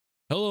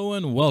Hello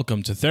and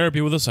welcome to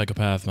Therapy with a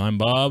Psychopath. I'm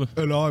Bob.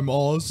 And I'm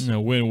Oz.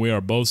 Now, when we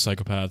are both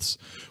psychopaths,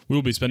 we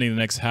will be spending the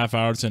next half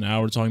hour to an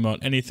hour talking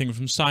about anything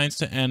from science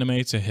to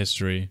anime to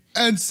history.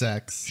 And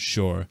sex.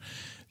 Sure.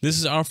 This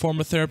is our form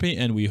of therapy,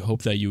 and we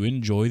hope that you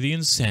enjoy the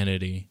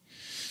insanity.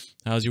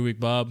 How's your week,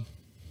 Bob?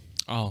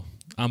 Oh,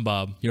 I'm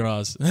Bob. You're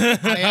Oz. I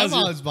am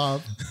Oz,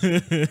 Bob.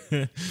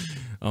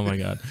 Oh my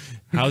God.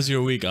 How's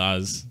your week,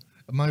 Oz?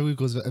 My week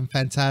was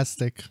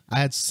fantastic. I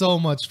had so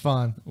much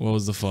fun. What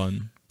was the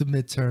fun? The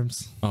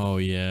midterms. Oh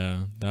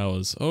yeah, that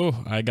was.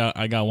 Oh, I got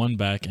one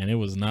back, and it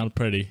was not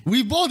pretty.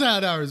 We both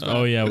had ours back.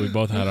 Oh yeah, we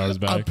both had ours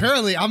back.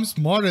 Apparently, I'm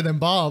smarter than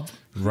Bob.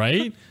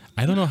 Right?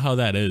 I don't know how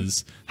that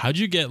is. How'd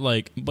you get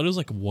but it was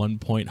like 1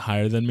 point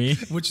higher than me.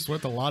 Which is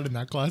worth a lot in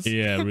that class.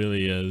 Yeah, it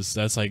really is.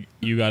 That's like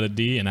you got a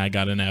D and I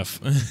got an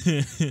F.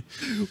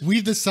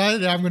 We've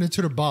decided that I'm going to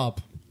tutor Bob.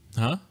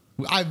 Huh?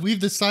 We've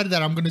decided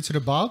that I'm going to tutor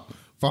Bob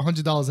for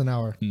 $100 an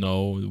hour.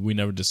 No, we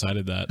never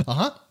decided that.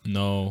 Uh-huh.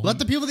 No. Let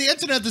the people of the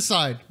internet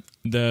decide.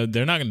 They're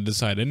not going to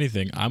decide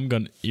anything.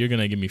 You're going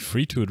to give me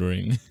free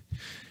tutoring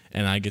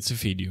and I get to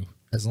feed you.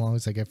 As long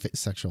as I get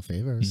sexual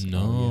favors.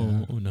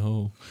 No, Oh, yeah.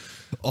 no.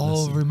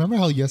 Oh, remember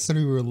how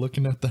yesterday we were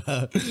looking at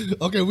that?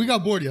 Okay, we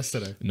got bored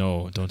yesterday.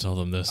 No, don't tell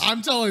them this.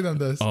 I'm telling them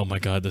this. Oh my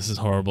God, this is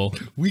horrible.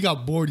 We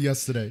got bored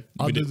yesterday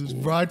on the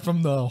ride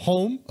from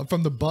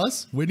the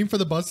bus, waiting for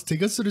the bus to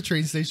take us to the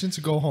train station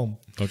to go home.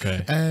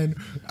 Okay. And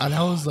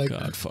I was like,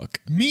 God,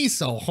 fuck. me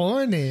so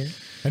horny.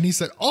 And he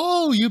said,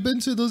 oh, you've been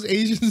to those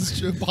Asian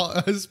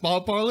spa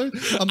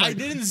parlors? I'm like, I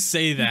didn't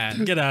say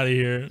that. Get out of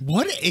here.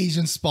 what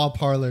Asian spa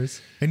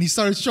parlors? And he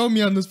started showing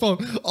me on his phone.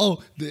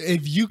 Oh,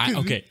 if you could.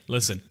 Okay,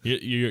 listen.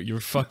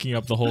 You're fucking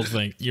up the whole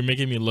thing. You're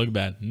making me look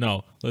bad.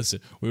 No, listen.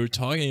 We were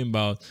talking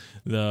about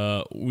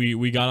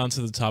we got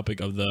onto the topic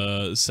of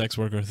the sex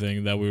worker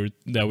thing that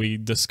we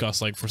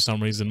discussed for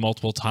some reason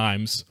multiple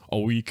times a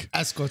week.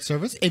 Escort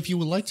service. If you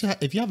would like to,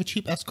 if you have a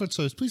cheap escort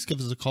service, please give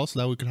us a call so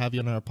that we could have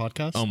you on our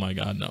podcast. Oh my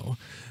God, no.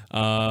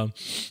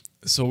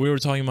 So we were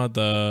talking about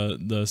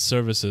the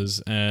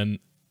services, and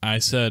I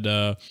said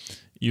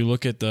you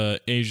look at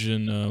the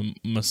Asian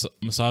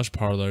massage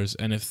parlors,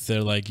 and if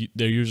they're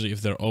usually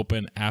if they're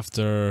open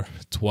after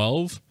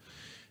 12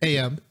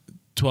 a.m.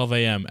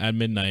 at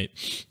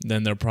midnight,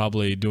 then they're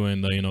probably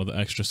doing the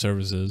extra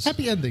services.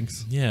 Happy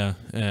endings. Yeah,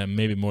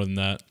 maybe more than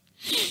that.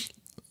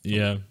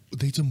 Yeah.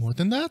 They do more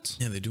than that?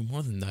 Yeah, they do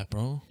more than that,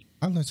 bro.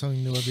 I learn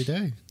something new every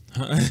day.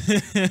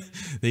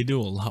 They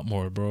do a lot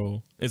more,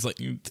 bro. It's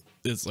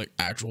like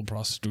actual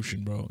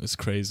prostitution, bro. It's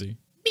crazy.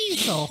 Be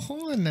so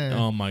horny.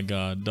 Oh my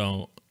God,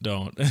 don't.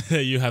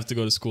 You have to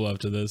go to school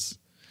after this.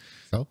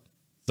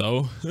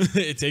 So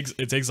it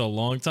takes a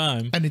long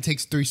time. And it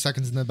takes 3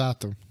 seconds in the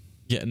bathroom.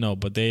 Yeah, no,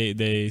 but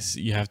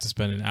you have to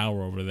spend an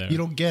hour over there. You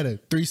don't get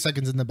it. 3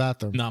 seconds in the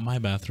bathroom. Not my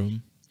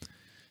bathroom.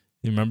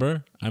 You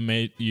remember?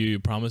 You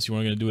promised you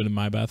weren't gonna do it in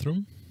my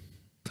bathroom.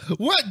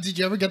 What? Did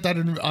you ever get that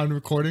on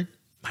recording?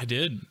 I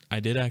did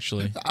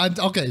actually.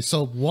 Okay,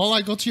 so while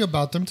I go to your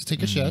bathroom to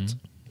take a shit,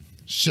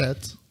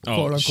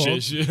 quote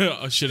unquote.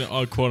 Shit,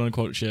 quote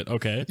unquote shit.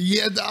 Okay.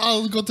 Yeah,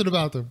 I'll go to the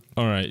bathroom.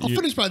 All right. I'll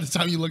finish by the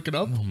time you look it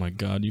up. Oh my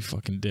God, you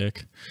fucking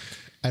dick.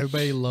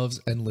 Everybody loves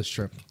endless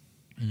shrimp.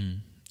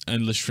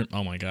 Endless shrimp.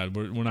 Oh my God,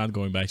 we're not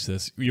going back to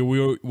this. You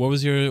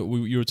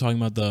were talking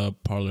about the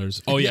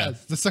parlors. Oh yeah,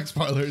 yes, the sex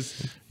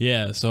parlors.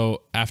 Yeah.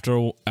 So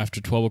after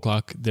 12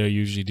 o'clock, they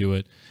usually do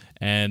it,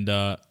 and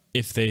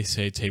if they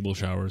say table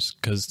showers,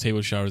 because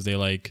table showers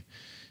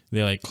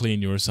they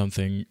clean you or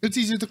something. It's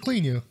easier to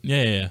clean you.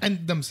 Yeah.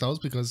 And themselves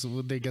because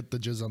they get the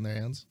jizz on their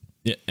hands.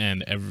 Yeah,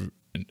 and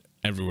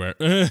everywhere.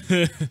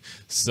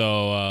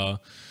 So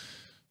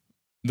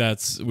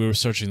we were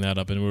searching that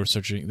up, and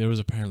there was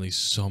apparently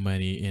so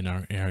many in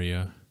our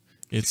area.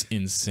 It's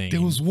insane.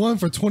 There was one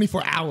for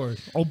 24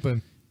 hours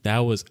open. That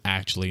was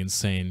actually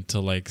insane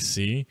to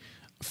see.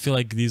 I feel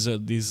like these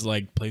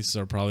places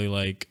are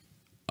probably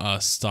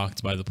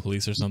stalked by the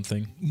police or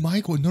something.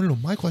 No.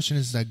 My question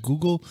is that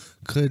Google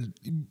could.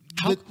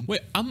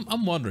 Wait,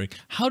 I'm wondering,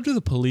 how do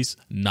the police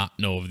not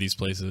know of these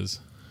places?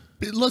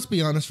 Let's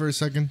be honest for a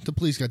second. The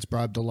police gets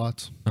bribed a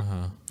lot.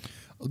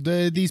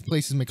 These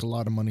places make a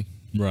lot of money.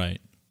 Right.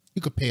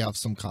 You could pay off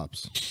some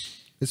cops,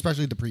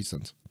 especially the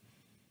precinct.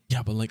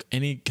 Yeah, but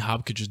any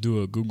cop could just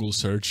do a Google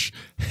search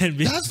and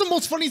be. That's the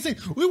most funny thing.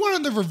 We went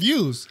on the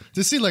reviews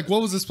to see what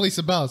was this place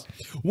about.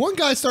 One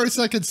guy started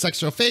saying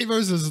sexual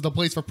favors. This is the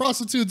place for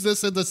prostitutes.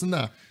 This and this and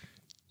that.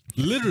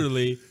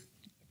 Literally,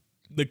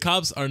 the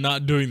cops are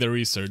not doing their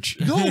research.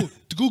 No,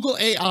 Google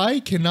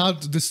AI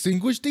cannot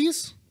distinguish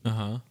these.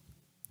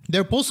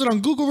 They're posted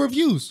on Google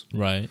reviews.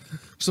 Right.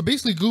 So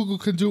basically, Google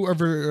can do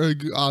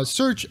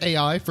search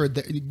AI for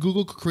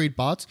Google could create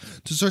bots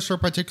to search for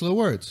particular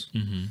words.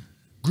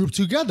 Group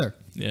together.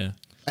 Yeah.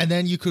 And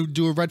then you could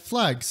do a red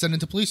flag, send it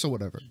to police or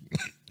whatever.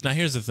 Now,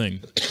 here's the thing.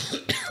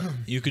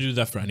 You could do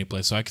that for any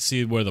place. So I could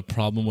see where the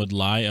problem would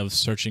lie of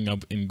searching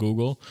up in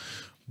Google.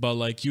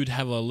 But you'd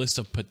have a list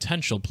of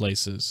potential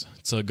places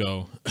to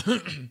go.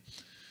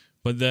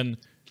 But then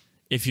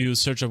if you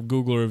search up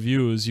Google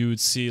reviews, you would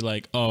see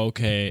oh,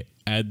 okay,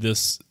 at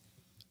this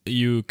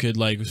you could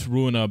like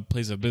ruin a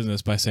place of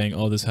business by saying,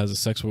 "Oh, this has a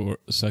sex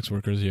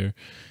workers here."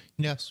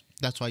 Yes,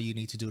 that's why you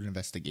need to do an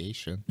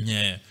investigation.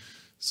 Yeah.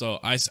 So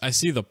I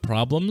see the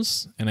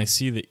problems and I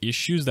see the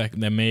issues that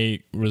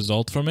may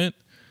result from it.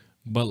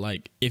 But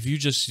like, if you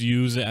just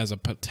use it as a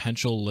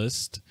potential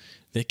list,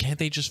 can't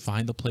they just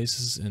find the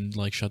places and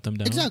like shut them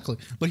down? Exactly.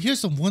 But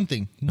here's the one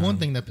thing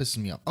that pisses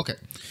me off. Okay,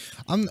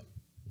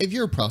 if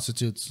you're a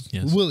prostitute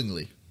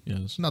willingly,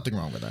 yes, nothing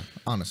wrong with that.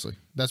 Honestly,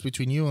 that's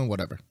between you and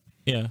whatever.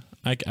 Yeah,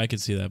 I could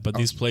see that. But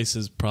these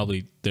places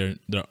probably they're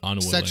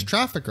unwilling. Sex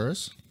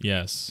traffickers,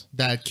 yes,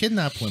 that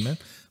kidnap women,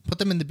 put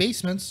them in the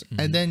basements,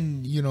 and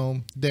then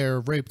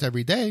they're raped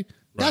every day.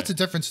 That's a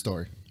different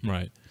story.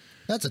 Right.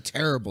 That's a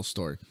terrible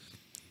story.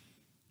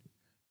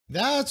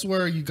 That's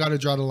where you got to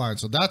draw the line.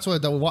 So that's why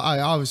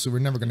obviously we're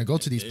never going to go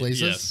to these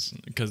places. Yes,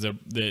 because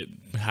they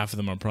half of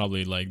them are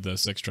probably like the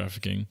sex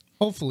trafficking.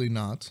 Hopefully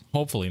not.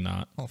 Hopefully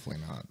not. Hopefully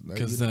not.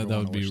 Because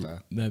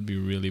that'd be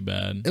really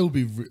bad. It would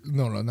be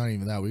no, not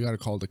even that. We got to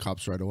call the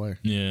cops right away.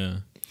 Yeah.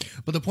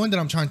 But the point that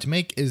I'm trying to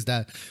make is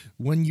that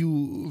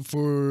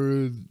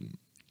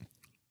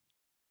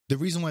the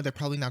reason why they're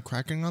probably not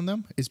cracking on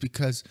them is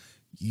because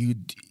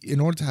in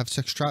order to have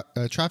sex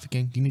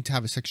trafficking, you need to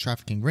have a sex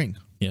trafficking ring.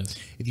 Yes.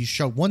 If you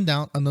shut one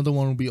down, another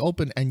one will be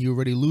open, and you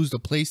already lose the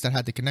place that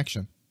had the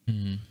connection.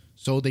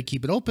 So they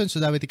keep it open so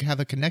that way they can have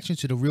a connection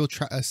to the real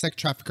sex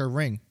trafficker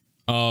ring.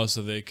 Oh,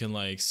 so they can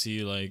like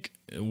see like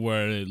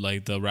where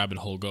like the rabbit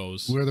hole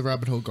goes. Where the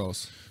rabbit hole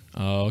goes.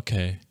 Oh,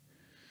 okay.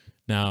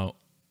 Now,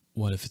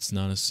 what if it's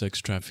not a sex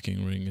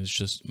trafficking ring? It's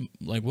just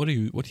like what do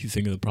you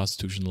think of the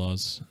prostitution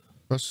laws?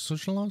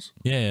 Prostitution laws?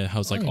 Yeah, how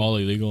it's like all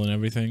illegal and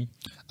everything.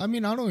 I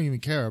mean, I don't even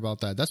care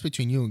about that. That's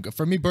between you and God.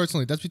 For me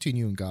personally, that's between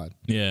you and God.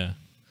 Yeah.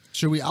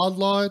 Should we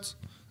outlaw it?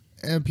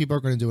 And people are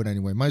going to do it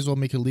anyway. Might as well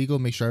make it legal.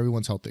 Make sure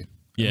everyone's healthy.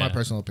 In my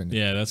personal opinion.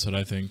 Yeah, that's what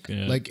I think.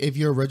 Yeah. Like if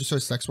you're a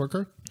registered sex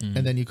worker,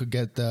 and then you could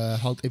get the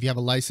health. If you have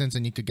a license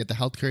and you could get the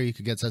health care, you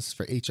could get tests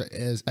for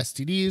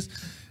STDs.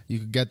 You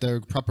could get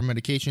the proper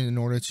medication in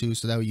order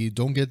so that you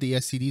don't get the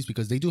STDs,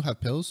 because they do have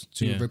pills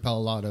to repel a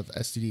lot of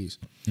STDs,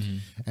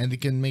 and they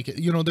can make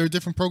it. There are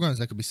different programs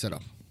that could be set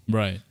up.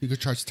 Right. You could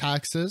charge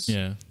taxes.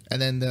 Yeah.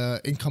 And then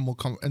the income will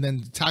come, and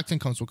then the tax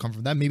incomes will come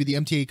from that. Maybe the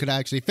MTA could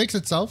actually fix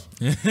itself.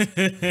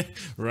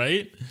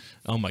 Right?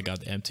 Oh my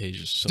God, the MTA is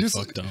just so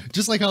fucked up.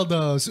 Just like how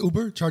the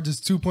Uber charges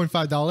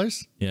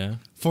 $2.5. Yeah.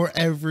 For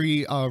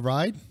every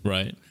ride.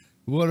 Right.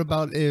 What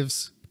about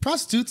if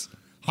prostitutes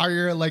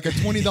hire like a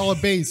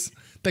 $20 base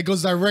that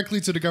goes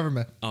directly to the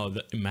government? Oh,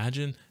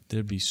 imagine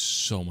there'd be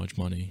so much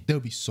money. There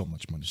would be so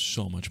much money.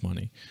 So much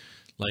money.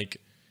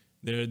 Like,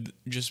 they're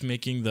just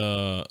making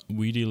the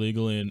weed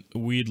legal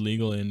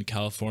in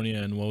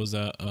California, and what was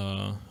that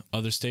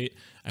other state?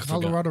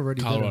 Colorado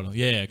already did it.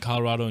 Yeah,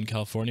 Colorado and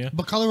California.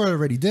 But Colorado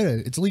already did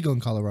it. It's legal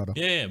in Colorado.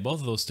 Yeah, both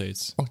of those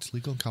states. Oh, it's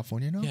legal in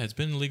California now? Yeah, it's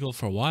been legal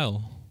for a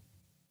while.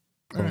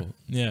 Right.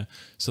 Yeah,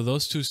 so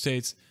those two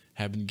states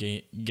have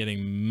been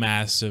getting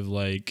massive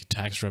like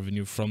tax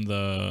revenue from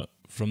the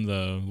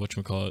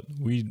whatchamacallit,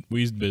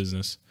 weed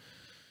business.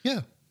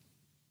 Yeah.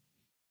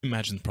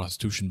 Imagine the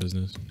prostitution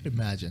business.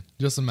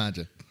 Just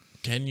imagine.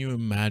 Can you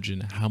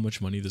imagine how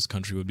much money this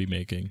country would be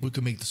making? We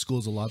could make the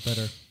schools a lot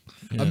better.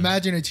 Yeah.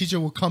 Imagine a teacher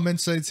will come and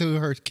say to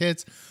her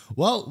kids,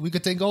 well, we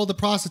could thank all the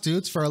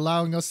prostitutes for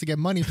allowing us to get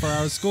money for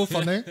our school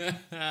funding.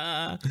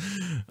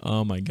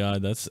 Oh my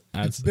God, that's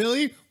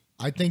Billy,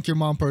 I thank your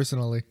mom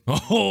personally.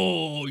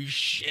 Oh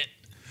shit.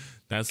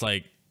 That's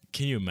like,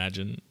 can you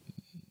imagine?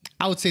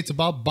 I would say to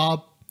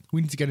Bob, we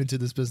need to get into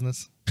this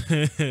business.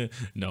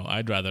 No,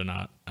 I'd rather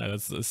not.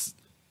 That's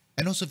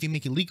And also, if you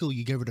make it legal,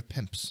 you get rid of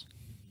pimps.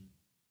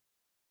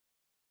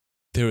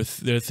 They're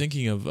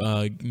thinking of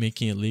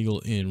making it legal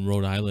in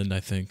Rhode Island,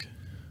 I think.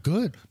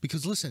 Good,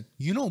 because listen,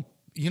 you know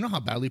how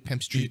badly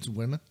pimps treat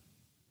women.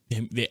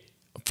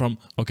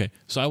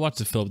 So I watched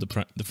the Philip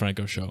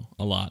DeFranco show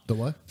a lot. The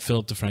what?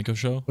 Philip DeFranco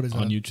show. What is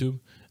on that? YouTube?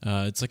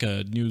 It's like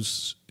a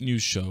news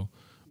show,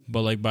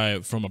 but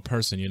like from a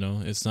person.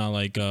 It's not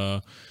like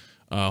a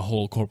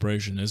whole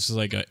corporation. It's just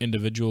like an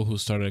individual who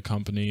started a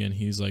company, and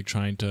he's like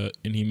and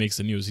he makes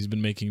the news. He's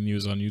been making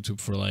news on YouTube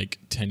for like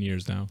 10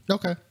 years now.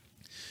 Okay.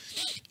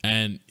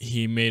 And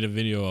he made a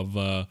video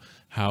of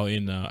how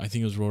in I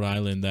think it was Rhode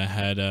Island that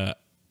had a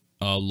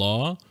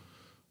law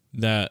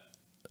that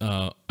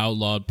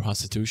outlawed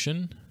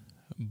prostitution,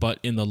 but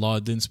in the law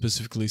it didn't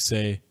specifically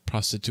say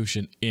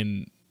prostitution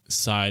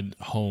inside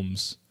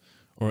homes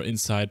or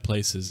inside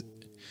places.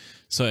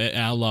 So it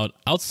outlawed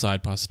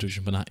outside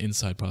prostitution, but not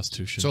inside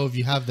prostitution. So if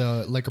you have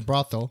like a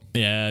brothel.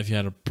 Yeah, if you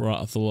had a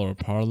brothel or a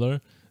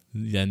parlor,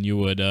 then you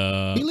would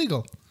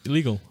illegal.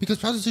 Illegal. Because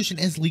prostitution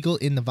is legal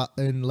in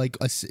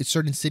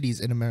certain cities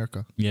in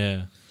America.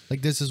 Yeah.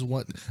 Like this is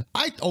what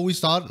I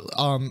always thought.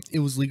 It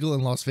was legal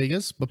in Las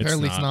Vegas, but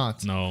apparently it's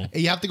not. No.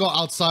 You have to go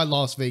outside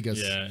Las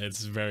Vegas. Yeah,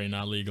 it's very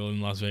not legal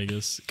in Las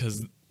Vegas,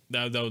 because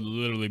that would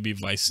literally be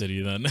Vice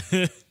City then.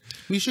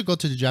 We should go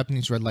to the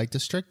Japanese red light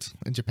district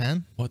in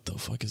Japan. What the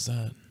fuck is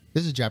that?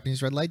 This is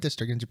Japanese red light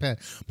district in Japan.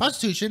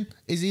 Prostitution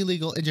is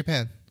illegal in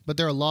Japan, but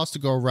there are laws to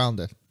go around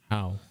it.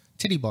 How?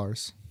 titty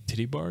bars.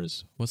 Titty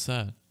bars? What's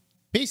that?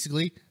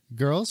 Basically,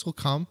 girls will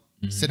come,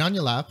 sit on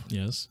your lap.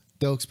 Yes.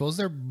 They'll expose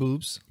their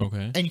boobs.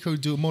 Okay. And you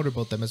could do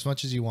motorboat them as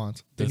much as you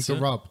want. Then That's you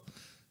could it? rub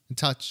and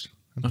touch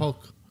and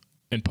poke.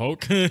 And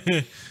poke?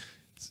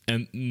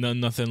 And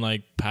nothing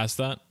like past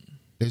that?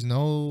 There's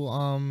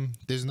no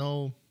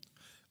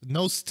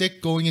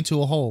stick going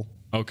into a hole.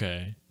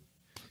 Okay.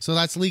 So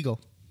that's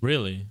legal.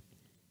 Really?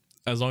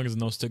 As long as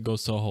no stick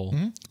goes to a hole.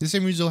 The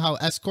same reason how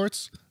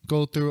escorts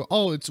go through,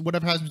 it's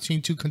whatever happens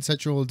between two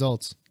consensual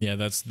adults. Yeah,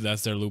 that's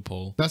their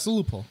loophole. That's the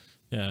loophole.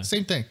 Yeah.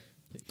 Same thing.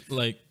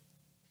 Like,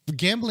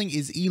 Gambling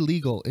is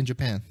illegal in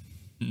Japan.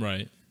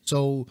 right.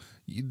 So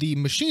the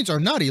machines are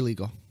not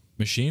illegal.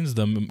 Machines?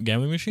 The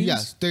gambling machines?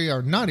 Yes, they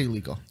are not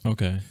illegal.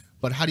 Okay.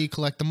 But how do you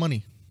collect the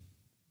money?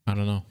 I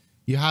don't know.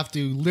 You have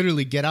to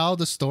literally get out of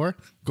the store,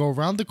 go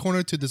around the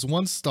corner to this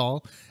one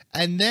stall,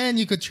 and then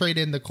you could trade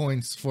in the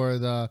coins for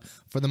the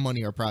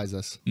money or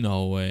prizes.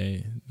 No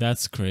way.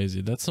 That's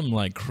crazy. That's some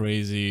like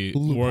crazy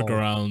Loophole.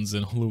 workarounds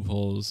and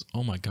loopholes.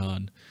 Oh my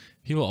God.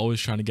 People always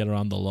trying to get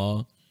around the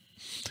law.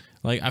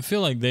 Like, I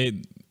feel like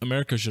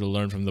America should have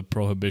learned from the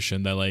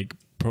prohibition that like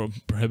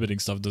prohibiting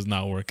stuff does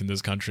not work in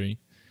this country.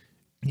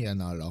 Yeah,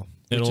 not at all.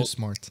 Which is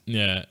smart.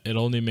 Yeah. It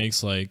only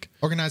makes like,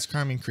 Organized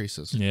crime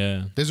increases.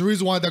 yeah. There's a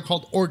reason why they're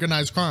called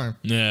organized crime.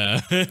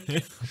 Yeah.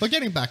 But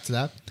getting back to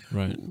that,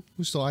 Right.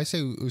 so I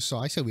say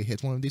we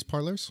hit one of these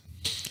parlors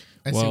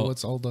and see Well-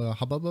 what's all the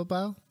hubbub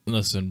about.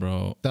 Listen,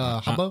 bro. The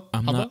hubbub?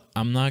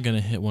 I'm not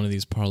gonna hit one of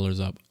these parlors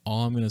up.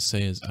 All I'm gonna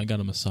say is I got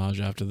a massage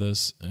after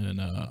this,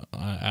 and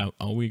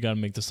we gotta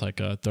make this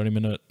like a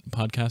 30-minute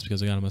podcast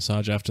because I got a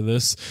massage after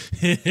this.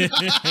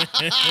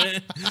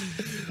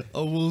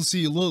 Oh, we'll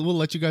see. We'll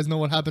let you guys know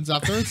what happens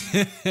afterwards.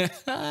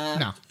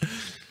 Now,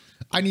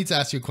 I need to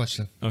ask you a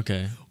question.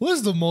 Okay. What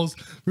is the most?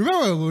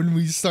 Remember when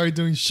we started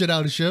doing shit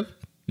out of shit?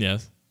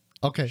 Yes.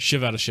 Okay,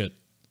 Shiv out of shit.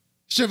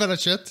 shit out of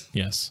shit.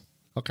 Yes.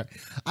 Okay,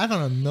 I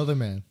found another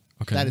man.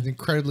 Okay. That is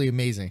incredibly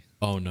amazing.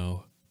 Oh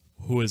no.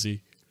 Who is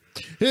he?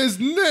 His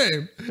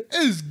name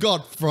is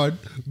Gottfried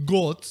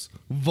Gutz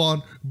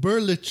von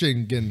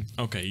Berlichingen.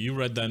 Okay, you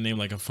read that name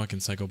like a fucking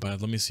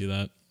psychopath. Let me see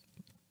that.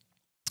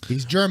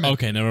 He's German.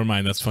 Okay, never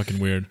mind. That's fucking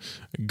weird.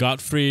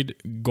 Gottfried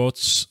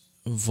Gutz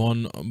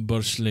von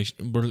Berlich.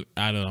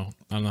 I don't know.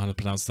 I don't know how to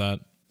pronounce that.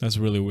 That's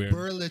really weird.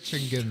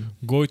 Berlichingen.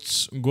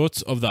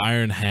 Gutz of the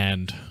Iron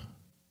Hand.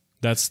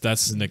 That's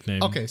his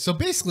nickname. Okay, so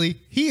basically,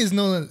 he is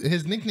known.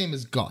 His nickname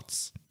is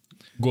Gutz.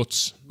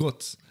 Gutz.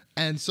 Gutz.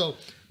 And so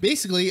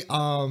basically,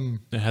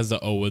 It has the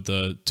O with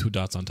the 2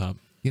 dots on top.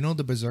 you know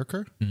the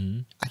Berzerker?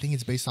 Mm-hmm. I think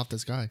it's based off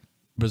this guy.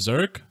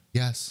 Berserk?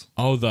 Yes.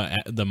 Oh,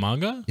 the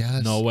manga?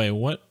 Yes. No way.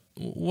 What?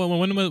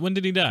 When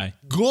did he die?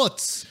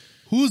 Gutz.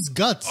 Who's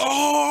Guts?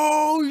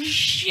 Oh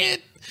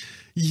shit!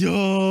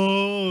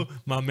 Yo,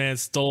 my man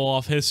stole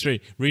off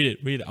history. Read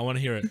it. I want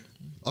to hear it.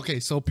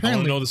 Okay, so I want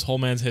apparently, to know this whole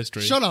man's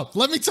history. shut up.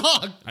 Let me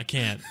talk. I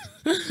can't.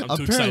 I'm too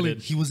Apparently,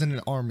 excited. he was in an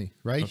army,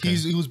 right? Okay.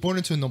 He was born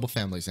into noble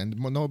families, and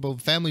noble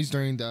families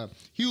during the.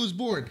 He was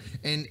born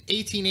in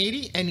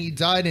 1880, and he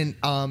died in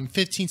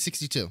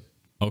 1562.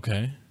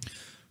 Okay.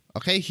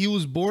 Okay, he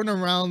was born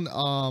around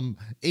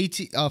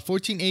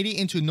 1480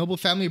 into a noble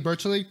family of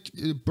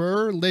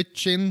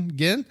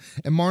Berlichingen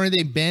and modern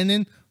day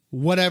Bannen,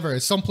 whatever,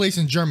 someplace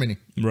in Germany.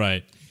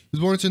 Right. He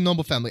was born into a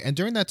noble family, and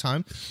during that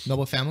time,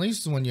 noble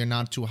families, when you're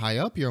not too high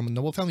up, you're a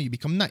noble family, you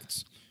become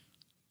knights.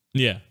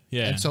 Yeah.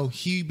 Yeah. And so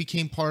he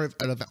became part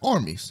of the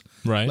armies,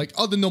 Right. like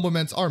other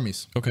noblemen's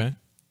armies. Okay.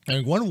 And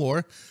in one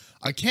war,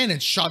 a cannon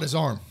shot his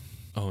arm.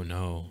 Oh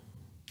no.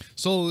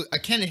 So a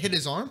cannon hit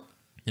his arm,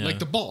 Yeah. like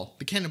the ball,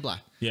 the cannon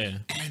blast, Yeah.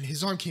 and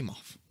his arm came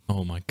off.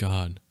 Oh my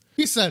god.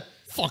 He said,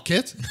 "Fuck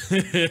it."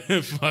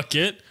 Fuck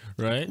it.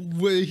 Right.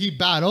 Where he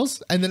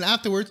battles, and then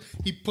afterwards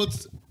he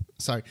puts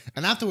on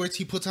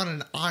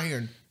an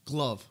iron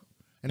glove,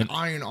 an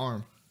iron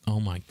arm. Oh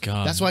my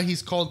god. That's why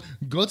he's called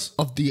Gutz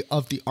of the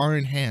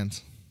Iron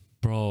Hand.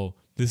 Bro,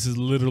 this is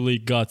literally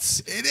Guts.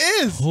 It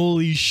is.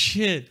 Holy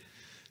shit.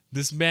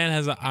 This man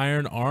has an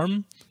iron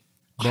arm?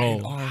 Bro,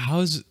 Iron arm. how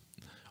is it?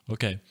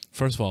 Okay,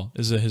 first of all,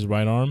 is it his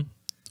right arm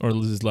or is it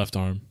his left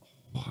arm?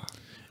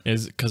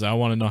 Is because I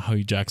want to know how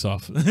he jacks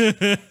off.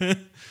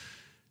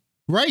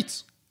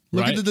 Right.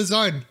 Look Right? at the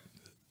design.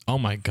 Oh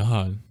my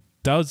god.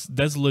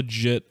 That's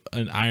legit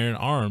an iron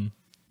arm.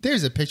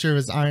 There's a picture of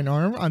his iron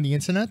arm on the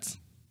internet.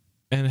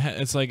 And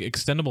it's like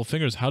extendable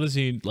fingers. How does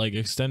he like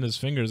extend his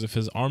fingers if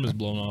his arm is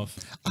blown off?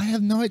 I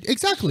have no idea.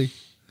 Exactly.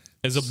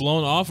 Is it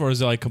blown off or is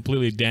it like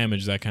completely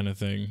damaged, that kind of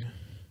thing?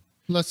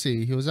 Let's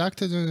see. He was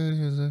active.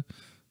 Hold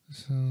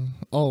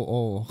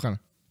on.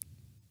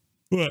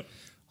 What?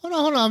 Hold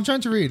on. I'm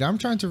trying to read.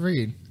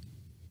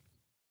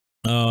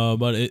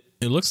 But it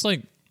looks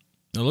like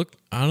I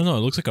don't know,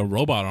 it looks like a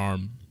robot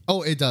arm.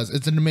 Oh, it does.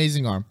 It's an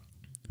amazing arm.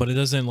 But it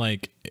doesn't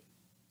like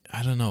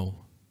I don't know.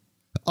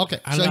 Okay,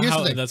 I so don't know here's how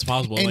the thing. that's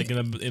possible. And like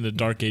in the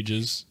dark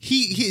ages.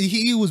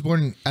 he was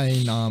born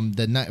in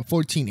the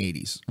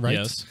 1480s, right?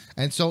 Yes.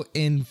 And so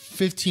in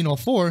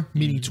 1504,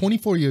 meaning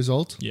 24 years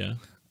old. Yeah.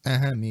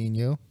 Me and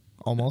you,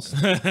 almost.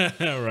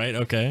 Right.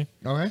 Okay.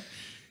 Okay.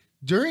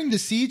 During the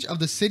siege of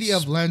the city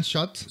of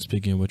Landshut.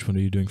 Speaking of which, what are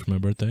you doing for my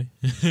birthday?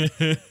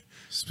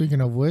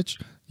 Speaking of which,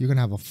 you're going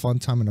to have a fun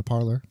time in the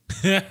parlor.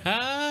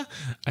 I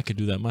could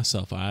do that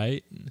myself, all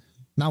right?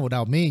 Not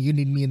without me. You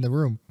need me in the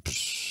room.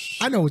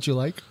 I know what you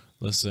like.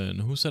 Listen,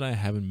 who said I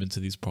haven't been to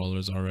these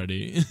parlors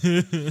already?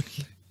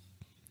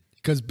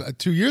 Because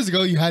 2 years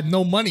ago, you had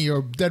no money.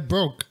 You're dead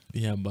broke.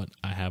 Yeah, but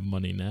I have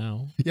money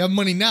now. You have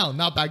money now,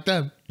 not back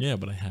then. Yeah,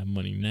 but I have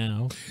money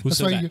now.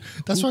 That's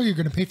why you're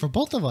going to pay for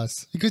both of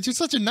us. Because you're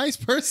such a nice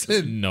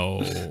person.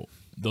 No,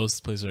 those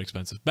places are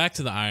expensive. Back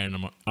to the iron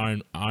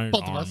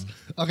Both of us.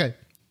 Okay.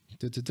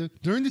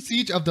 During the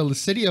siege of the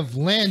city of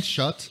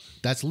Landshut,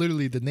 that's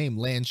literally the name,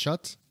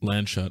 Landshut.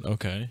 Landshut,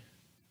 okay.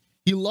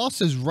 He lost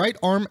his right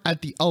arm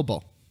at the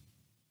elbow.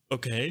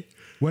 Okay.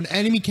 When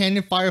enemy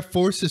cannon fire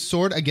forced his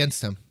sword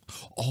against him.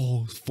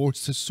 Oh,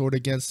 forced his sword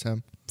against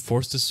him.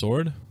 Forced his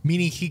sword?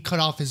 Meaning he cut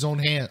off his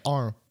own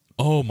arm.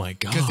 Oh my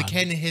god. Because the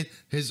cannon hit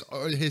his...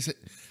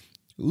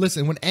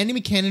 Listen, when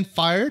enemy cannon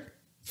fired,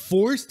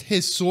 forced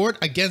his sword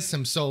against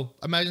him. So,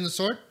 imagine the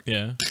sword.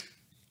 Yeah.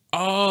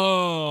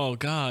 Oh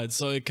god.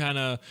 So it kind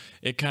of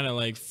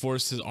like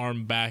forced his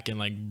arm back and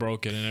like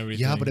broke it and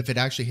everything. Yeah, but if it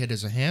actually hit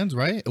his hands,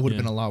 right? It would have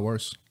been a lot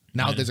worse.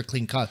 Now there's a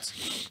clean cut.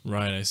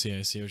 Right, I see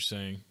what you're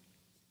saying.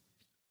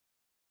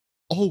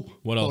 Oh,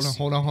 what else?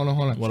 Hold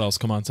on. What else?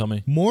 Come on, tell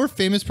me. More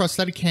famous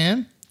prosthetic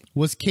hand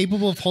was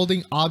capable of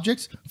holding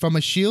objects from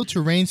a shield to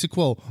range to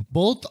quo.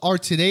 Both are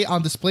today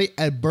on display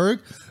at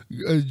Berg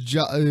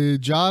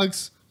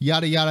Jogs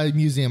Yada Yada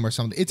Museum or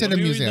something. It's at a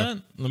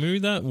museum. Let me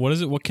read that. What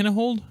is it? What can it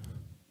hold?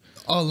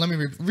 Oh, let me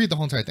read the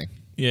whole entire thing.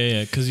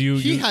 Yeah, because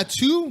he had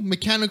 2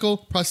 mechanical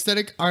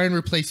prosthetic iron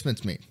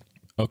replacements made.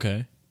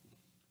 Okay.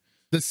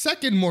 The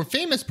second more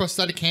famous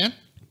prosthetic hand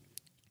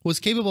was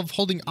capable of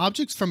holding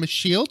objects from a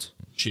shield.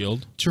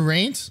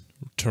 Terrains.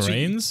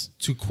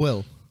 To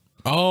quill.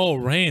 Oh,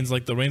 reins,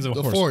 like the reins of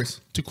a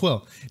horse. To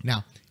quill.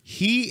 Now,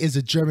 he is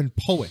a German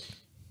poet.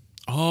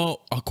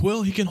 Oh, a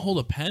quill? He can hold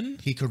a pen?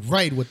 He could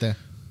write with the...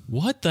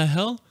 What the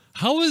hell?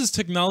 How is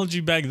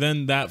technology back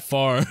then that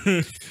far?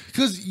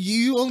 Because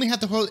you only have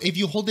to hold... If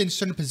you hold it in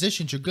certain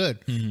positions, you're good.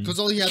 Because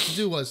all you have to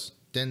do was...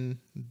 Then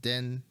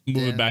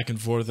move it back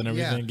and forth and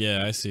everything.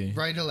 Yeah, I see.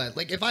 Right to left.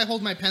 Like if I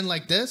hold my pen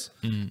like this,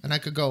 and I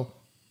could go.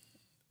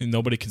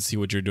 Nobody can see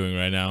what you're doing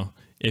right now.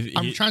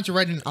 I'm trying to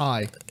write an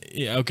I.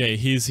 Yeah. Okay.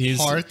 He's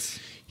heart.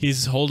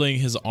 He's holding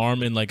his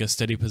arm in like a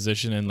steady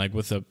position and like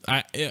with a.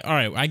 All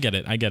right. I get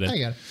it.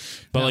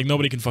 But now, like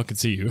nobody can fucking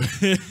see you.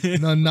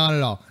 No, not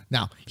at all.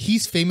 Now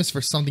he's famous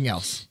for something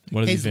else.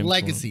 What is his he famous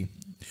legacy?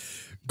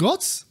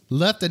 Gutz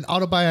left an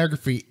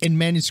autobiography in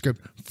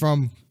manuscript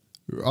from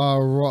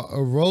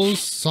Rose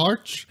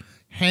Sarch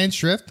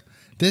handschrift.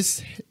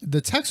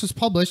 The text was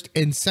published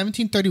in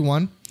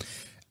 1731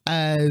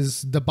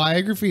 as the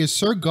biography of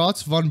Sir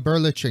Gutz von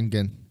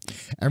Berlichingen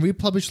and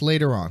republished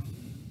later on.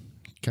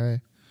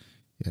 Okay,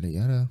 yada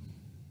yada.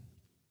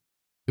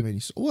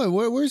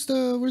 Where's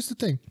the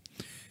thing?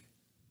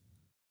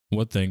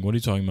 What thing? What are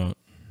you talking about?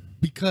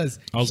 Because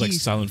I was like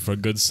silent for a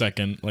good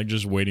second, like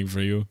just waiting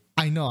for you.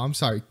 I know. I'm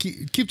sorry.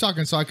 Keep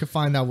talking so I can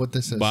find out what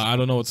this is. But I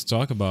don't know what to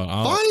talk about.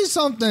 Find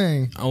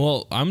something.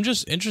 Well, I'm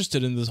just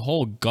interested in this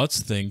whole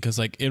Gutz thing because,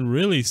 like, it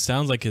really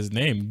sounds like his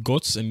name,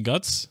 Gutz and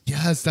Gutz.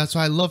 Yes, that's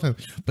why I love him.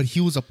 But he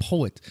was a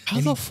poet.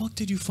 How the fuck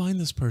did you find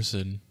this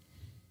person?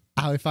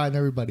 How I find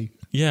everybody.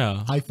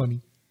 Yeah.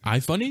 iFunny.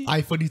 iFunny?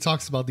 iFunny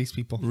talks about these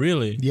people.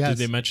 Really? Yes.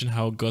 Did they mention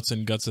how Gutz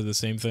and Gutz are the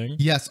same thing?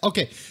 Yes.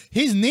 Okay.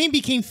 His name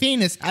became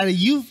famous at a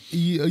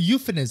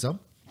euphemism.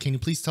 Can you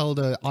please tell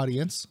the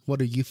audience what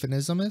a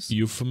euphemism is?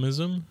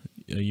 Euphemism?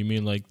 You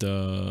mean like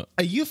the...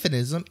 A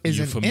euphemism is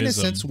an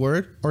innocent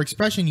word or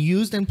expression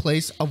used in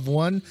place of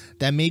one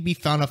that may be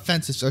found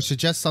offensive or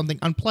suggests something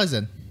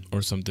unpleasant.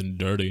 Or something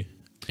dirty.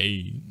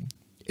 Hey.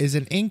 Is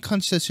an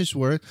inconsistent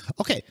word.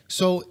 Okay,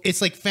 so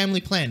it's like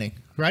family planning,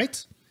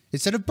 right?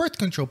 Instead of birth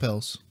control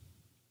pills.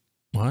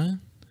 What?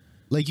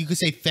 Like you could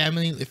say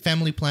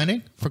family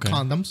planning for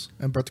condoms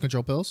and birth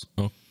control pills.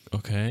 Oh,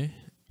 okay.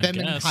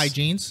 Feminine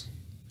hygienes.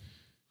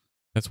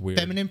 That's weird.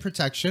 Feminine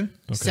protection.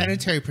 Okay.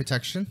 Sanitary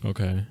protection.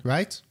 Okay.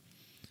 Right?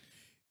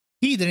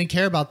 He didn't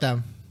care about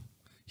them.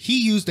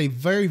 He used a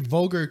very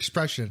vulgar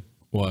expression.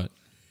 What?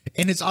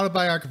 In his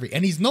autobiography.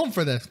 And he's known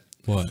for this.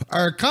 What?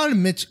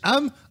 Mit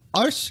am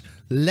Arsch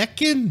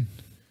lecken.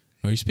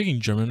 Are you speaking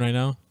German right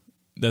now?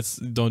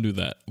 Don't do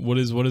that. What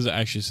does it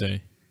actually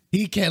say?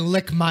 He can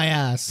lick my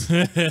ass.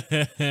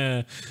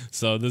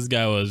 So this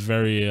guy was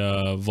very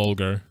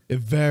vulgar.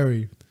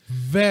 Very.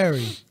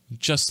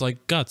 Just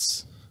like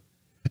Gutz.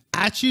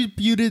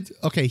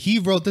 He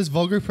wrote this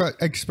vulgar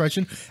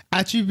expression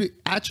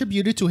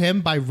attributed to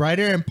him by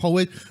writer and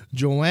poet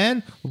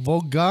Johann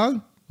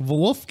Wolfgang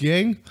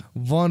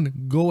von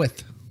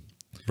Goethe.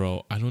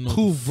 Bro, I don't know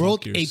who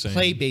wrote a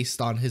play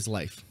based on his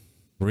life.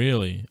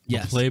 Really?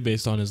 Yes. A play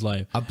based on his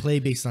life. A play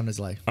based on his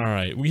life. All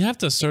right. We have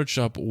to search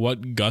up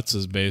what Gutz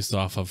is based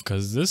off of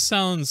because this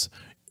sounds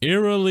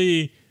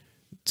eerily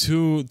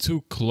too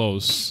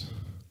close.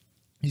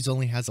 He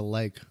only has a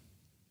leg.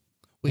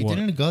 Wait, what?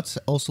 Didn't Gutz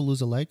also lose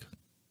a leg?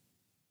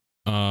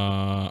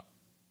 I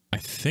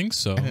think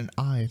so. And an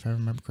eye, if I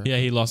remember correctly. Yeah,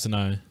 he lost an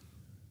eye.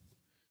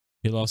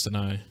 He lost an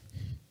eye.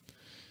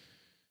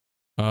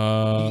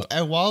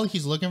 And while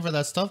he's looking for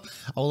that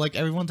stuff, I would like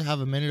everyone to have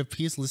a minute of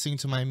peace listening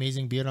to my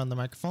amazing beard on the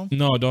microphone.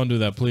 No, don't do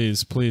that,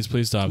 please, please,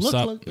 please stop.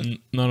 Look.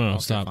 No, Okay,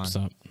 stop, fine.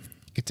 stop.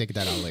 You can take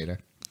that out later.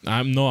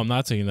 I'm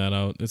not taking that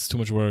out. It's too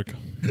much work.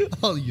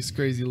 Oh, you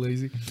crazy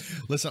lazy.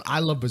 Listen, I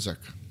love Berserk.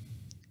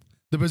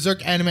 The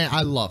Berserk anime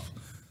I love.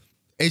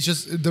 It's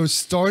just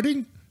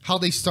how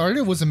they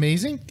started was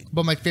amazing,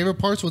 but my favorite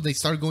parts was they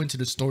started going to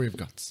the story of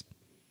Gutz.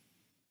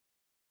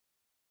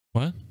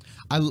 What?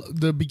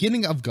 The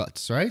beginning of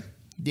Gutz, right?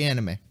 The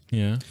anime.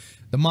 Yeah.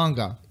 The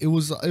manga.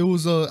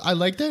 I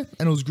liked it,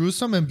 and it was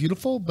gruesome and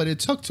beautiful, but it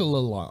took to a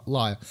little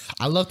while.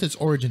 I loved its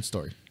origin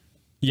story.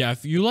 Yeah,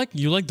 if you like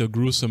the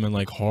gruesome and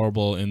like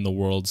horrible in the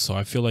world, so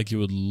I feel like you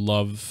would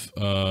love.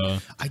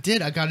 I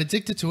did. I got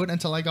addicted to it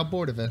until I got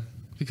bored of it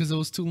because it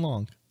was too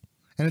long,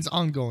 and it's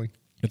ongoing.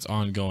 It's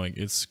ongoing.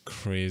 It's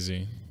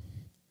crazy.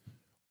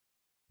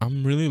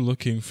 I'm really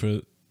looking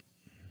for.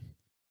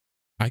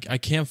 I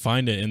can't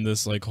find it in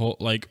this like whole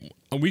like.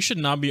 We should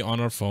not be on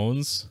our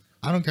phones.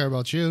 I don't care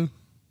about you.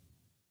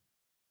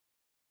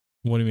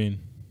 What do you mean?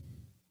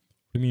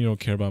 What do you mean you don't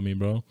care about me,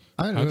 bro?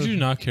 How could you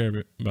not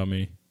care about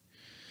me?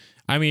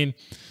 I mean,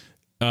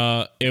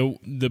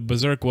 the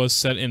Berserk was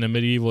set in a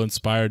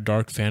medieval-inspired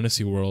dark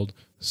fantasy world,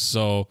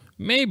 so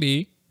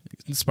maybe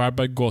inspired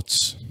by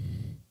Gutz.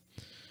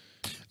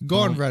 Go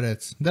on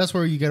Reddit. That's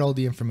where you get all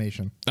the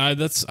information. I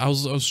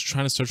was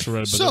trying to search for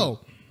Reddit. So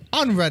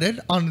on Reddit,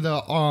 on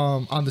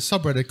the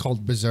subreddit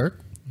called Berserk.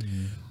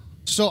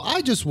 So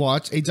I just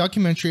watched a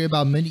documentary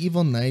about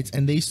medieval knights,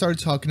 and they started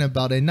talking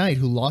about a knight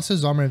who lost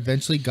his arm and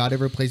eventually got it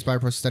replaced by a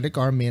prosthetic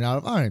arm made out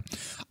of iron.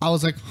 I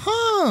was like,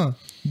 huh,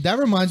 that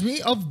reminds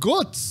me of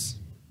Gutz.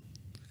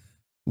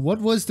 What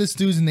was this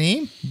dude's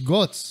name?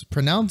 Gutz,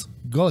 pronounced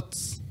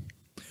Gutz.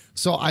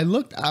 So I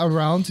looked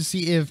around to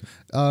see if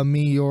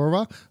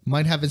Miura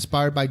might have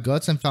inspired by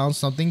Gutz and found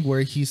something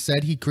where he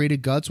said he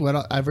created Gutz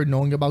without ever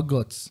knowing about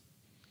Gutz.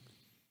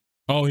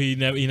 Oh, he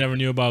never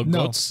knew about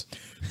Gutz?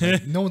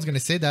 No one's going to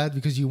say that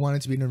because you want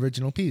it to be an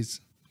original piece.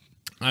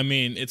 I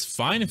mean, it's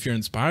fine if you're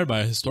inspired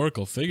by a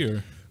historical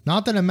figure.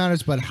 Not that it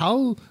matters, but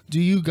how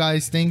do you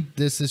guys think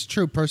this is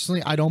true?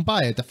 Personally, I don't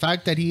buy it. The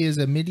fact that he is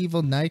a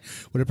medieval knight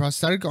with a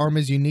prosthetic arm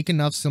is unique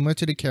enough, similar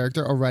to the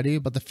character already,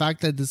 but the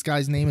fact that this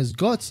guy's name is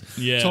Gutz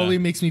totally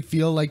makes me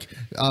feel like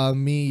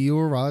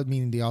Miura,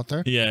 meaning the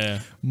author,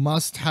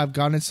 must have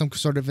gotten some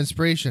sort of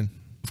inspiration.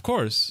 Of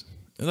course.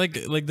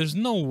 Like there's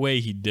no way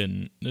he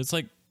didn't. It's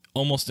like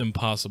almost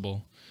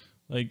impossible.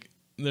 Like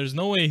there's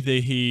no way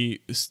that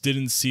he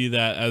didn't see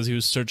that as he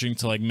was searching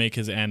to like make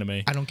his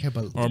anime. I don't care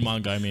about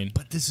manga. I mean,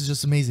 but this is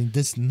just amazing.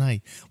 This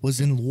knight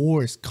was in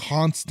wars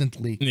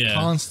constantly,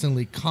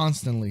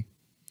 constantly,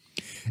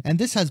 and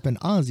this has been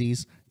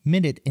Ozzy's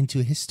minute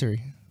into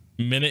history.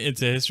 Minute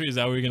into history? Is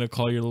that what you're gonna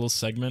call your little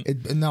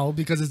segment? No,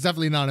 because it's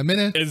definitely not a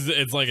minute.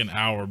 It's like an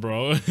hour,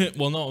 bro.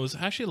 Well, no, it was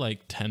actually like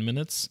 10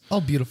 minutes.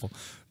 Oh, beautiful.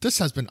 This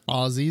has been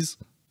Ozzy's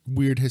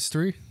weird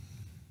history.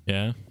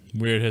 Yeah,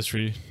 weird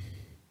history.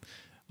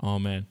 Oh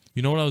man,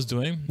 you know what I was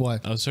doing?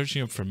 What? I was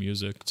searching up for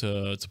music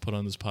to put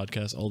on this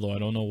podcast. Although I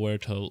don't know where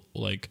to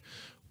like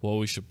what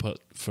we should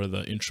put for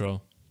the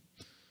intro.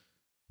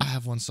 I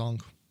have one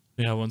song.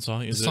 Yeah, one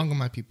song. Is the song of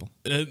my people?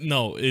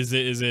 No, is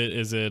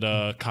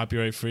it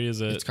copyright free?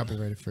 Is it? It's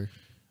copyrighted free.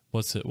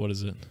 What's it? What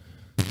is it?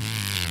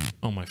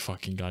 Oh my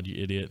fucking god,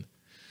 you idiot!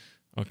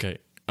 Okay.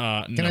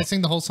 Can I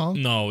sing the whole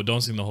song? No,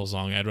 don't sing the whole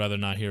song. I'd rather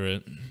not hear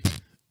it.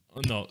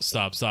 No,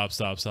 stop.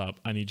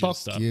 I need you to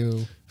stop. Fuck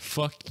you.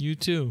 Fuck you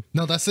too.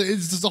 No, that's it.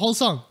 It's just the whole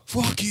song.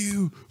 Fuck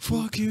you.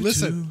 Fuck you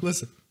listen, too.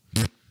 Listen.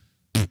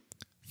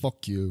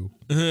 Fuck you.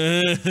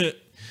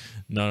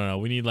 No.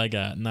 We need like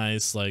a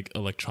nice like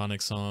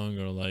electronic song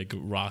or like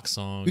rock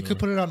song. We could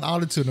put it on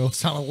autotune. It'll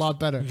sound a lot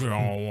better.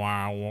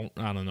 I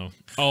don't know.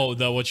 Oh,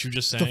 what you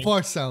just sang? The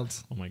fart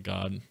sounds. Oh my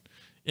god.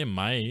 It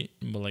might,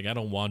 but like I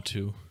don't want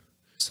to.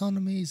 Sound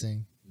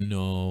amazing.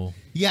 No.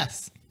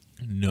 Yes.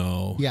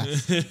 No.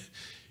 Yes.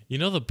 You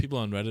know the people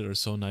on Reddit are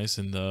so nice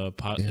in the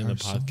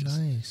podcast. So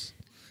nice.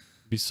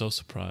 Be so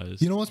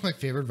surprised. You know what's my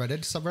favorite Reddit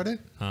subreddit?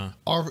 Huh?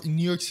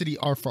 New York City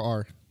R for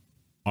R.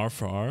 R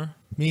for R?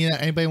 Meaning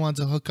that anybody wants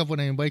to hook up with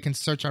anybody can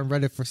search on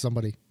Reddit for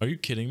somebody. Are you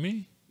kidding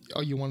me?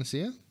 Oh, you want to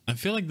see it? I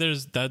feel like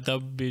there's that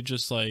would be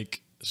just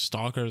like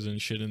stalkers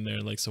and shit in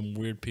there, like some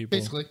weird people.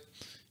 Basically.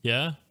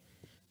 Yeah.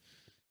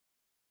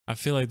 I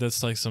feel like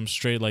that's like some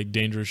straight like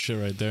dangerous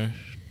shit right there.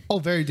 Oh,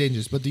 very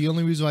dangerous. But the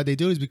only reason why they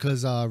do it is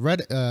because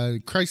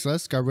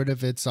Craigslist got rid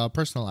of its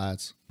personal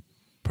ads.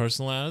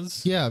 Personal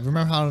ads? Yeah.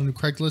 Remember how on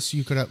Craigslist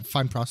you could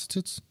find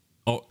prostitutes?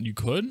 Oh, you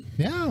could?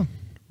 Yeah.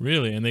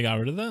 Really? And they got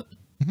rid of that?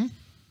 Mm-hmm.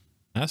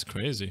 That's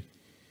crazy.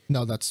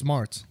 No, that's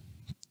smart.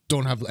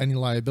 Don't have any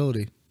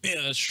liability.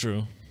 Yeah, that's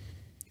true.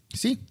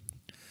 See?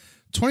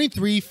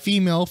 23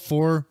 female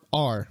for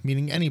R,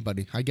 meaning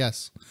anybody, I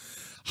guess.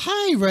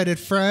 Hi, Reddit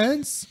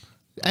friends.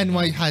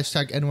 NY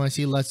hashtag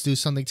NYC. Let's do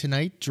something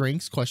tonight.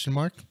 Drinks ?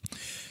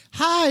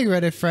 Hi,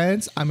 Reddit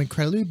friends. I'm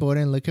incredibly bored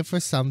and looking for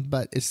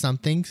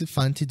something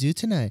fun to do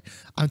tonight.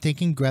 I'm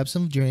thinking grab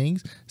some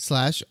drinks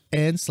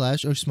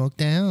or smoke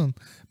down.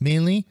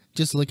 Mainly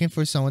just looking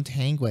for someone to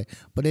hang with.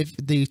 But if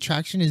the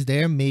attraction is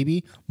there,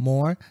 maybe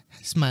more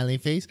smiley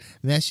face.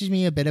 Message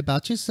me a bit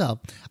about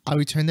yourself. I'll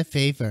return the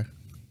favor.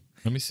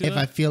 Let me see If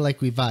I feel like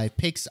we vibe.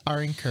 Pics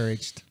are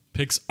encouraged.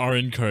 Pics are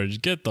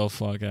encouraged. Get the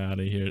fuck out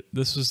of here.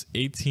 This was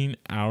 18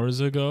 hours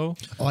ago.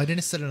 Oh, I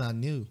didn't set it on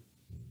new.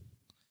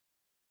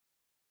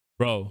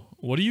 Bro,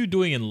 what are you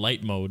doing in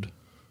light mode?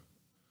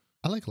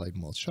 I like light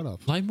mode. Shut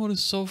up. Light mode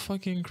is so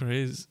fucking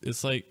crazy.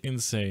 It's like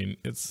insane.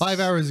 It's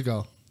 5 hours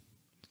ago.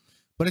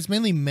 But it's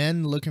mainly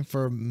men looking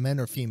for men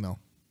or female.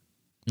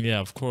 Yeah,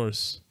 of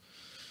course.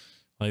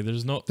 Like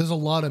there's a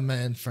lot of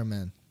men for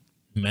men.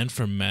 Men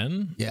for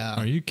men? Yeah.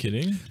 Are you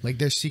kidding? Like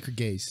they're secret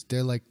gays.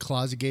 They're like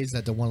closet gays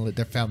that don't want to let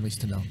their families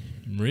to know.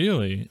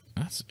 Really?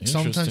 That's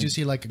interesting. Sometimes you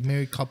see like a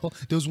married couple.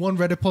 There was one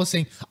Reddit post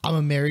saying, I'm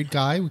a married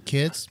guy with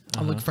kids.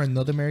 I'm looking for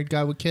another married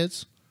guy with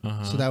kids.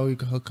 So that way we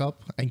could hook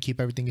up and keep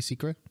everything a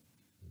secret.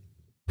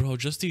 Bro,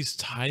 just these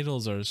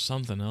titles are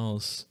something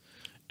else.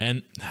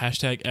 And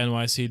hashtag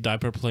NYC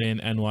diaper play in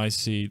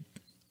NYC.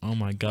 Oh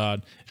my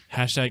God.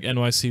 Hashtag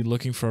NYC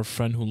looking for a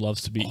friend who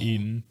loves to be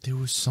eaten. There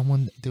was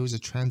a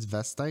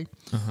transvestite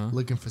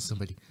looking for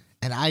somebody.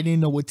 And I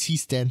didn't know what T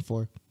stand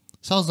for.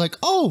 So I was like,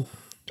 oh,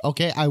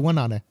 okay. I went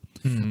on it.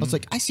 I was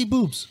like, I see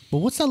boobs, but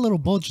what's that little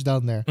bulge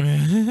down there?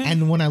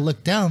 And when I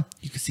looked down,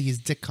 you could see his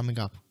dick coming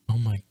up. Oh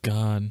my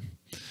God.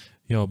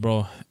 Yo,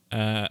 bro.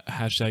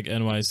 Hashtag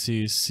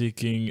NYC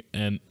seeking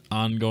an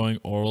ongoing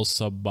oral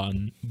sub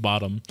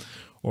bottom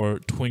or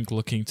twink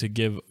looking to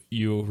give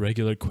you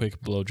regular quick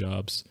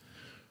blowjobs.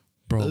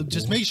 Bro,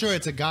 just make sure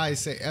it's a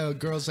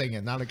girl saying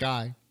it, not a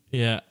guy.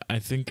 Yeah, I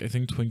think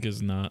twink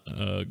is not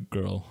a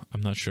girl.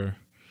 I'm not sure.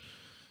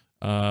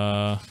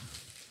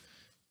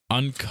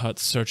 Uncut,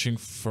 searching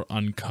for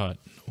uncut.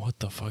 What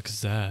the fuck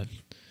is that?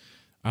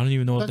 I don't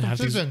even know what I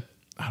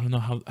don't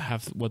know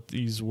what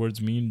these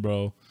words mean,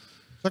 bro.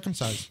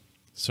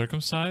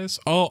 Circumcise?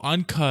 Oh,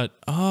 uncut.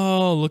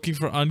 Oh, looking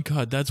for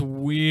uncut. That's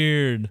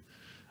weird.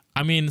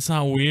 I mean, it's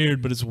not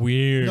weird, but it's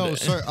weird. No,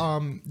 sorry.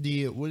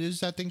 What is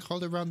that thing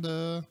called around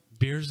the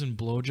beers and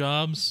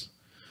blowjobs?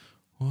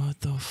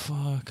 What the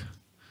fuck?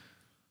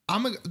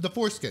 The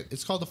foreskin.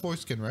 It's called the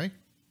foreskin, right?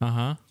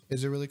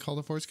 Is it really called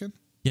the foreskin?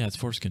 Yeah, it's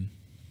foreskin.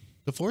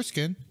 The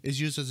foreskin is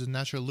used as a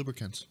natural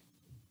lubricant.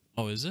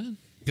 Oh, is it?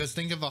 Because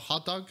think of a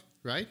hot dog,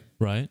 right?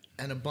 Right.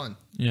 And a bun.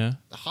 Yeah.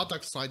 The hot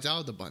dog slides out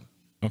of the bun.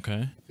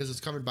 Okay. Because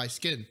it's covered by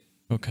skin.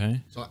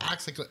 Okay. So it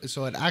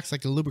acts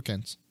like a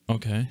lubricant.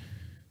 Okay.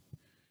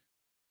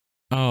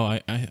 Oh,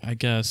 I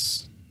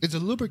guess it's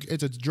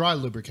a dry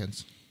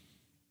lubricant.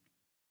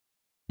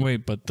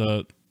 Wait, but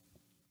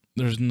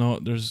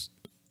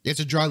it's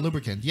a dry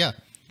lubricant. Yeah.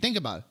 Think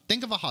about it.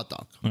 Think of a hot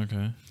dog.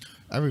 Okay.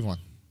 Everyone,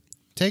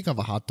 think of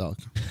a hot dog.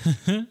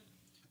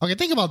 Okay,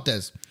 think about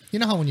this. You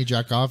know how when you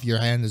jack off, your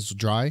hand is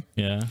dry?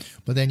 Yeah.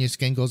 But then your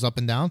skin goes up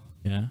and down?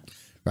 Yeah.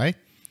 Right?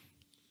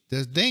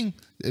 The thing,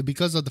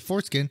 because of the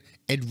foreskin,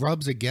 it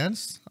rubs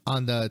against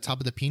on the top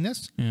of the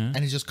penis, and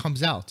it just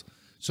comes out.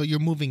 So you're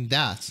moving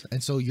that.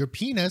 And so your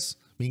penis,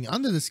 being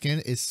under the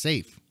skin, is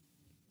safe.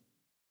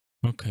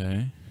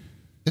 Okay.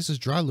 This is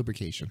dry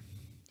lubrication.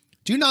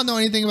 Do you not know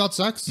anything about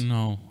sex?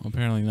 No,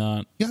 apparently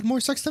not. You had more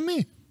sex than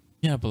me.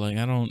 Yeah, but like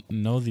I don't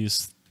know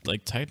these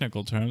like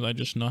technical terms. I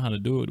just know how to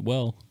do it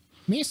well.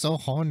 Me so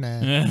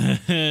horny.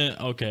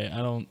 Okay,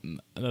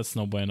 that's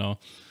no bueno.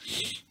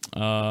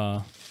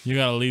 You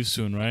gotta leave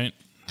soon, right?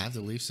 I have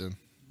to leave soon.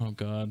 Oh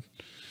God.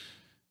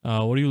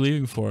 What are you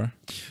leaving for?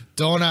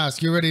 Don't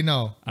ask. You already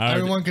know.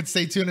 Everyone could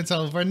stay tuned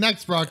until our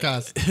next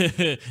broadcast.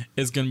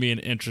 It's gonna be an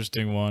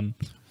interesting one.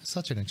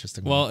 Such an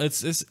interesting one. Well,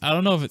 it's I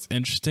don't know if it's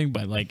interesting,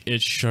 but like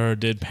it sure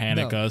did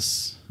panic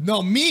us.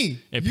 No, me.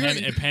 It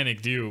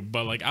panicked you,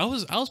 but like I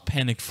was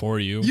panicked for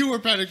you. You were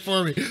panicked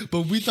for me,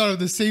 but we thought of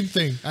the same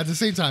thing at the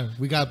same time.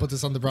 We gotta put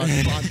this on the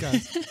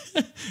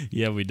podcast.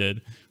 Yeah, we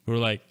did. We were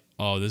like,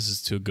 oh, this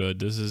is too good.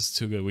 This is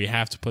too good. We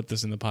have to put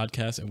this in the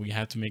podcast, and we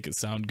have to make it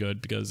sound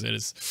good because it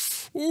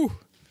is. Ooh,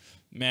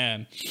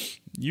 man,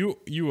 you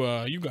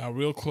got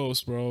real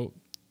close, bro.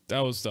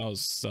 That was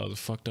a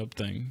fucked up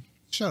thing.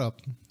 Shut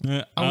up.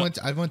 I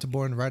went to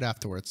Bourne right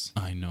afterwards.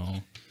 I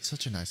know. He's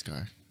such a nice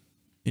guy.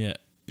 Yeah.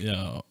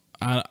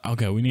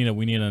 Okay, we need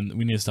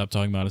to stop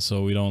talking about it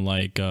so we don't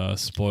like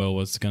spoil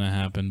what's gonna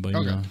happen. But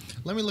okay,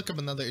 let me look up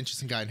another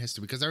interesting guy in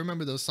history because I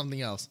remember there was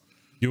something else.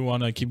 You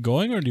want to keep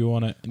going or do you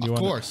want to? Of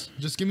course.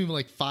 Just give me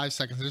like 5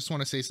 seconds. I just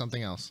want to say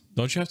something else.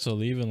 Don't you have to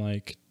leave in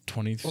like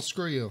 20? Well,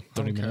 screw you.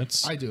 30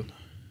 minutes. I do.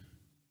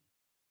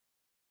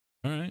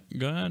 All right,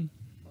 go ahead.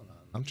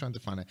 I'm trying to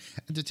find it.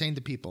 Entertain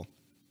the people.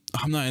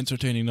 I'm not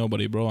entertaining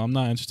nobody, bro. I'm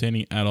not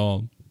entertaining at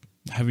all.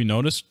 Have you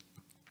noticed?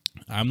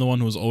 I'm the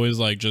one who's always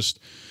like just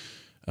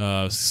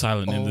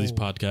silent in these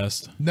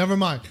podcasts. Never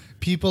mind.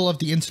 People of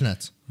the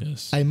internet.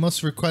 Yes. I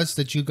must request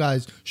that you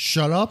guys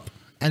shut up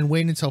and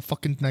wait until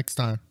fucking next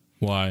time.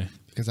 Why?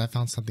 Because I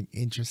found something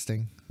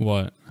interesting.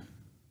 What?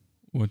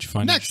 What you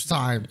find Next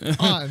time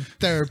on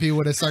Therapy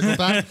with a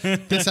Psychopath.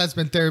 This has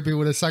been Therapy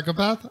with a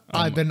Psychopath.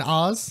 I've been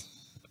Oz.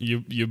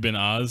 You've been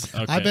Oz?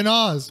 Okay. I've been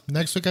Oz.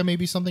 Next week I may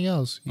be something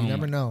else. You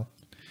never know.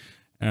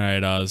 All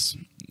right, Oz.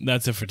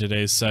 That's it for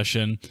today's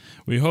session.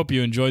 We hope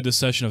you enjoyed this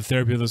session of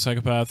Therapy with a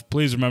Psychopath.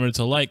 Please remember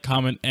to like,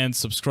 comment, and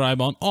subscribe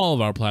on all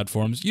of our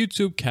platforms: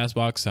 YouTube,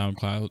 Castbox,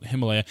 SoundCloud,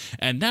 Himalaya,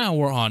 and now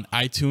we're on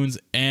iTunes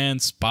and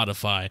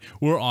Spotify.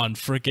 We're on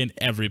freaking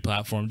every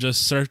platform.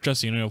 Just search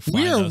us, you know, find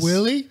We are us.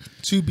 willing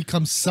to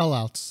become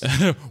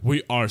sellouts.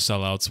 We are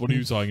sellouts. What are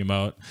you talking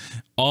about?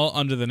 All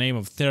under the name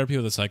of Therapy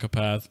with a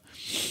Psychopath.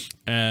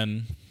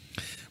 And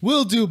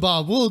We'll do,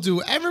 Bob. We'll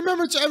do. And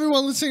remember, to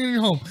everyone listening in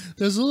your home,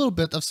 there's a little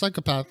bit of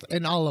psychopath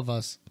in all of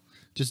us.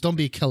 Just don't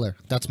be a killer.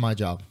 That's my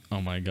job. oh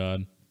my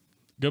God.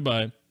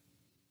 Goodbye.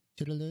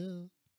 Toodaloo.